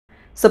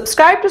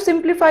Subscribe to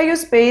simplify your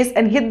space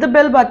and hit the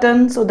bell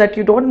button so that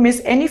you don't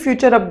miss any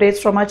future updates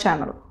from our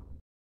channel.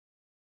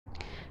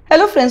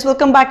 Hello friends,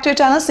 welcome back to your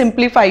channel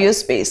Simplify Your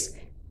Space.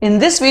 In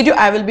this video,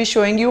 I will be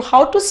showing you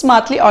how to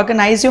smartly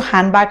organize your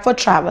handbag for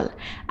travel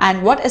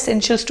and what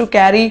essentials to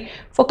carry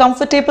for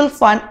comfortable,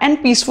 fun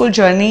and peaceful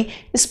journey,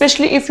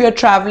 especially if you are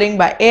traveling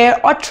by air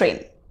or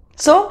train.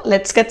 So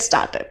let's get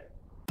started.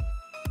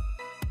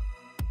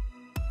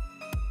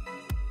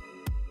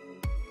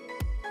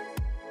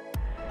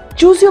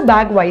 Choose your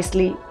bag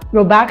wisely.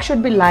 Your bag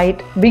should be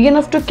light, big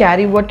enough to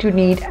carry what you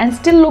need and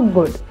still look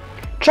good.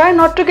 Try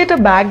not to get a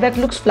bag that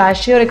looks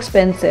flashy or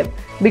expensive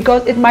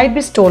because it might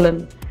be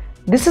stolen.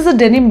 This is a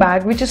denim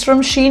bag which is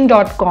from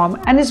shein.com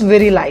and is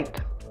very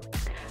light.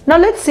 Now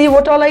let's see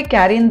what all I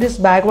carry in this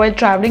bag while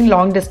traveling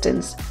long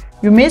distance.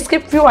 You may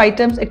skip few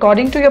items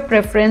according to your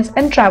preference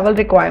and travel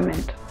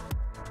requirement.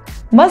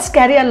 Must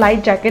carry a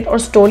light jacket or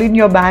stole in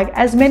your bag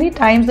as many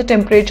times the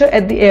temperature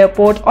at the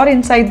airport or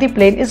inside the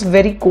plane is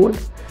very cold.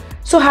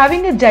 So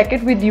having a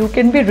jacket with you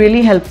can be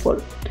really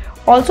helpful.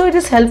 Also, it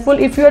is helpful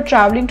if you are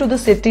traveling to the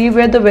city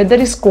where the weather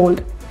is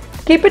cold.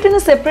 Keep it in a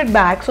separate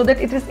bag so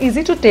that it is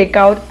easy to take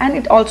out and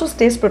it also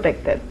stays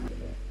protected.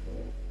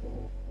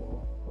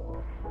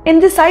 In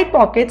the side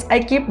pockets, I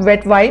keep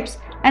wet wipes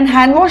and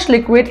hand wash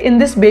liquid in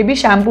this baby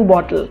shampoo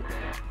bottle.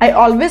 I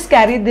always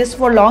carry this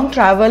for long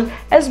travel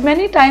as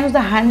many times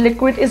the hand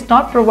liquid is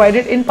not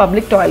provided in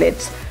public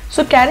toilets.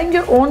 So carrying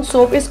your own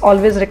soap is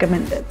always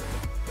recommended.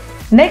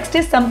 Next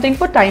is something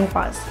for time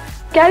pass.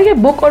 Carry a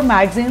book or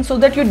magazine so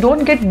that you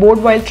don't get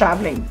bored while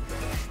traveling.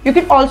 You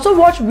can also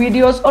watch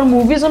videos or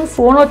movies on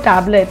phone or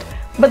tablet,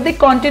 but they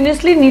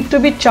continuously need to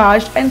be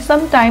charged and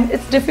sometimes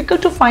it's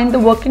difficult to find the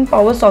working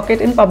power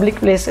socket in public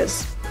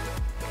places.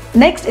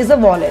 Next is a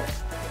wallet.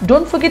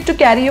 Don't forget to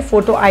carry your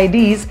photo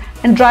IDs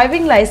and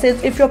driving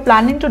license if you're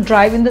planning to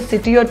drive in the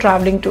city you're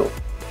traveling to.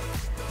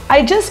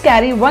 I just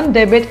carry one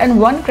debit and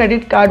one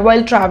credit card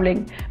while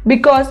traveling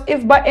because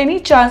if by any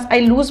chance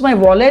I lose my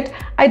wallet,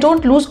 I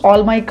don't lose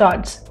all my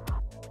cards.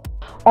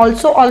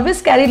 Also,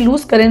 always carry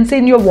loose currency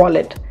in your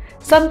wallet.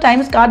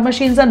 Sometimes card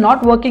machines are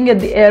not working at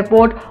the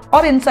airport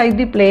or inside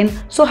the plane,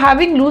 so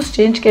having loose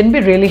change can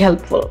be really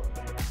helpful.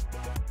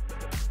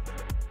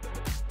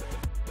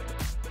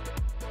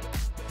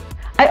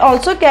 I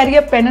also carry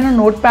a pen and a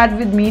notepad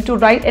with me to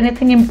write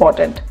anything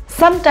important.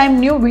 Sometimes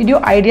new video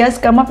ideas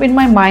come up in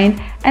my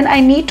mind and I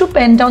need to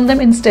pen down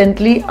them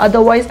instantly,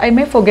 otherwise I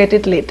may forget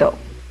it later.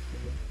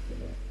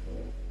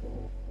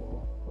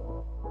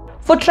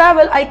 For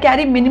travel, I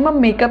carry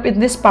minimum makeup in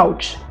this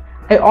pouch.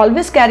 I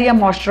always carry a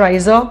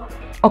moisturizer,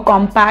 a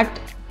compact,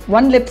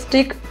 one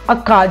lipstick, a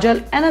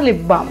kajal and a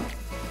lip balm.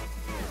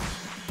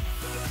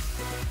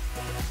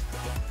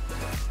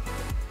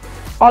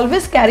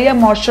 Always carry a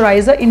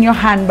moisturizer in your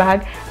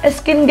handbag as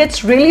skin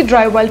gets really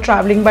dry while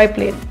traveling by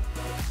plane.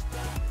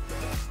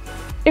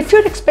 If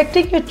you're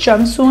expecting your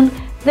chum soon,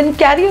 then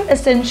carry your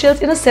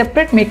essentials in a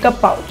separate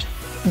makeup pouch.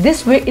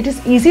 This way it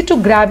is easy to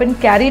grab and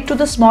carry it to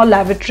the small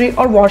lavatory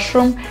or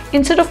washroom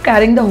instead of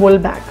carrying the whole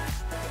bag.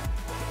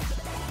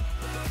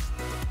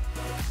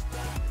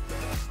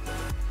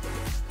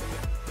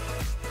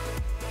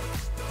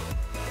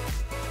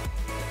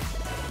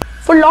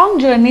 For long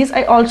journeys,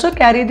 I also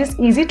carry this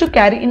easy to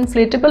carry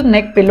inflatable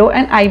neck pillow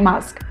and eye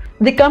mask.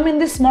 They come in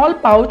this small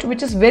pouch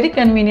which is very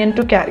convenient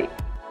to carry.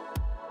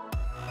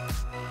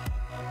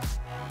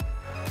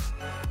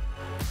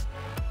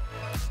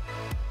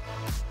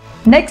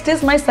 Next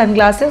is my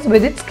sunglasses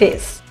with its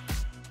case.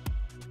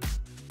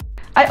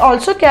 I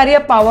also carry a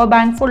power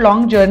bank for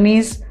long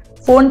journeys,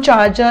 phone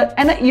charger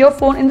and an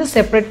earphone in the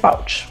separate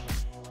pouch.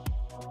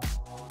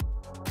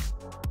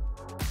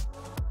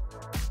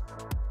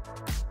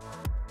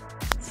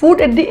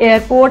 Food at the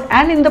airport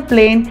and in the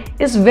plane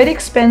is very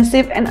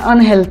expensive and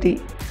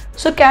unhealthy.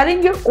 So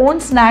carrying your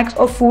own snacks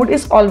or food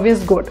is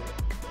always good.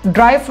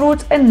 Dry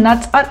fruits and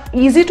nuts are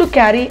easy to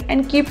carry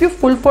and keep you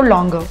full for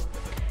longer.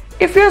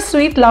 If you're a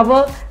sweet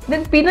lover,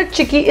 then peanut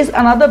chicky is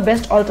another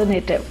best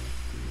alternative.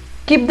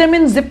 Keep them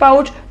in zip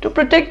pouch to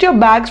protect your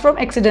bags from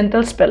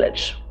accidental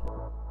spillage.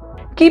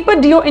 Keep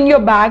a deo in your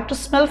bag to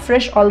smell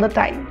fresh all the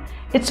time.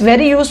 It's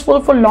very useful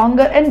for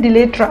longer and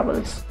delayed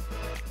travels.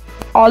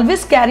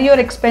 Always carry your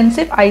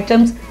expensive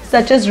items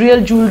such as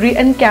real jewelry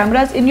and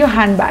cameras in your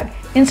handbag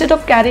instead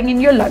of carrying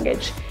in your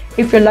luggage.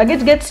 If your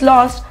luggage gets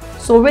lost,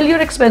 so will your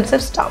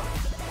expensive stuff.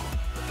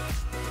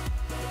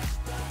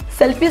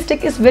 Selfie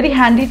stick is very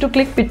handy to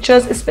click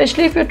pictures,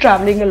 especially if you're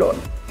traveling alone.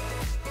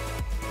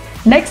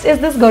 Next is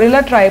this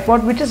Gorilla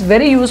tripod which is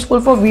very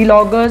useful for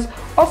vloggers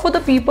or for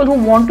the people who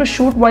want to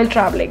shoot while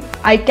traveling.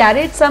 I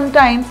carry it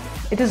sometimes,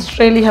 it is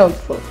really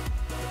helpful.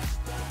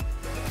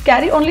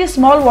 Carry only a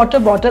small water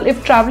bottle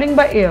if traveling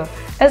by air,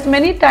 as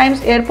many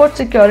times airport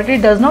security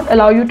does not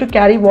allow you to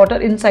carry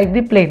water inside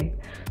the plane.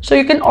 So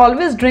you can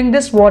always drink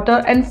this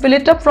water and fill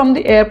it up from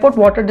the airport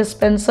water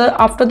dispenser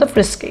after the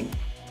frisking.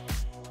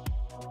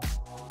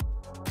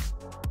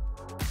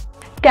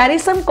 Carry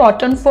some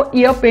cotton for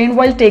ear pain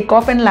while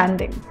takeoff and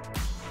landing.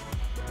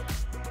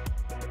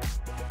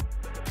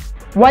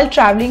 While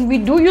traveling, we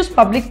do use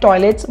public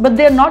toilets, but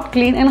they are not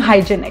clean and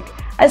hygienic,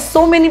 as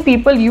so many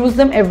people use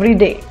them every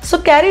day.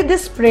 So carry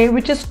this spray,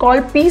 which is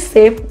called Pee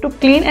Safe, to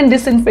clean and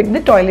disinfect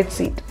the toilet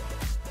seat.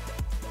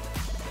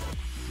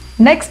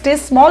 Next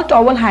is small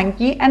towel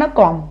hanky and a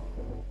comb.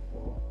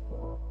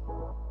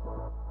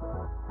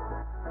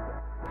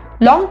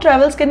 Long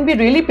travels can be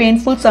really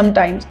painful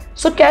sometimes,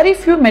 so carry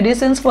few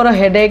medicines for a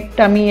headache,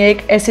 tummy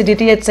ache,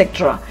 acidity,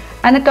 etc.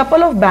 and a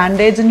couple of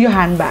band-aids in your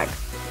handbag.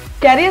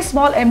 Carry a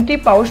small empty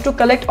pouch to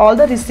collect all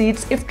the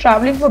receipts if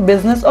traveling for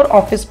business or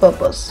office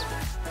purpose.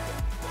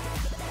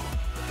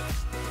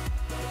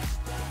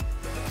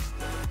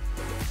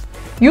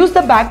 Use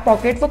the back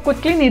pocket for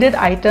quickly needed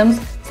items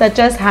such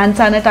as hand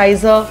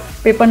sanitizer,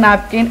 paper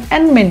napkin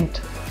and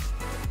mint.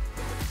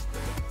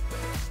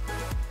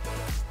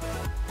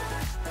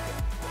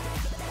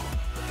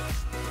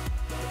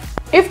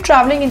 If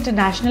traveling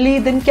internationally,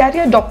 then carry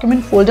a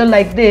document folder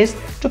like this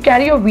to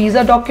carry your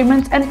visa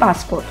documents and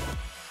passport.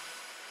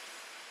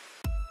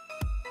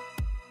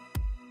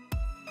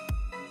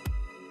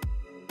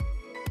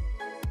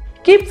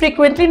 Keep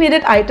frequently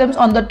needed items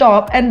on the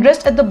top and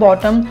rest at the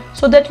bottom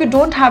so that you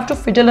don't have to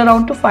fiddle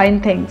around to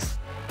find things.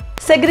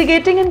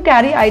 Segregating and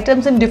carry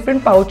items in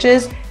different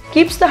pouches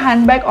keeps the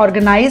handbag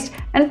organized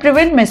and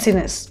prevent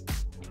messiness.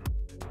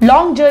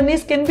 Long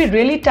journeys can be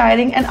really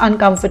tiring and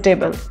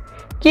uncomfortable.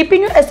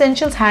 Keeping your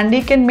essentials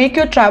handy can make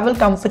your travel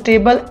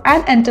comfortable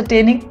and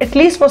entertaining, at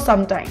least for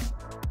some time.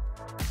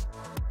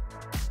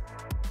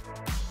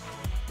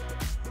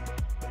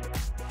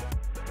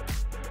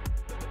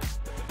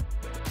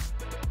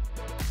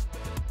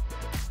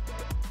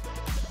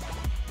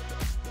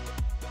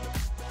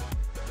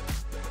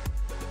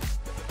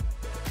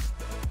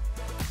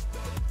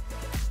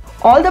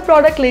 All the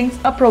product links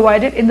are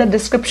provided in the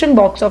description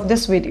box of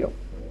this video.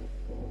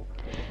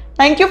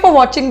 Thank you for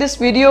watching this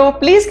video.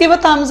 Please give a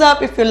thumbs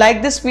up if you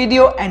like this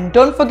video and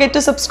don't forget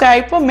to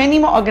subscribe for many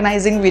more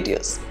organizing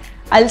videos.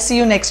 I'll see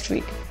you next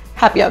week.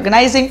 Happy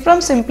organizing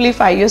from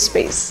Simplify Your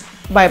Space.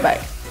 Bye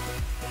bye.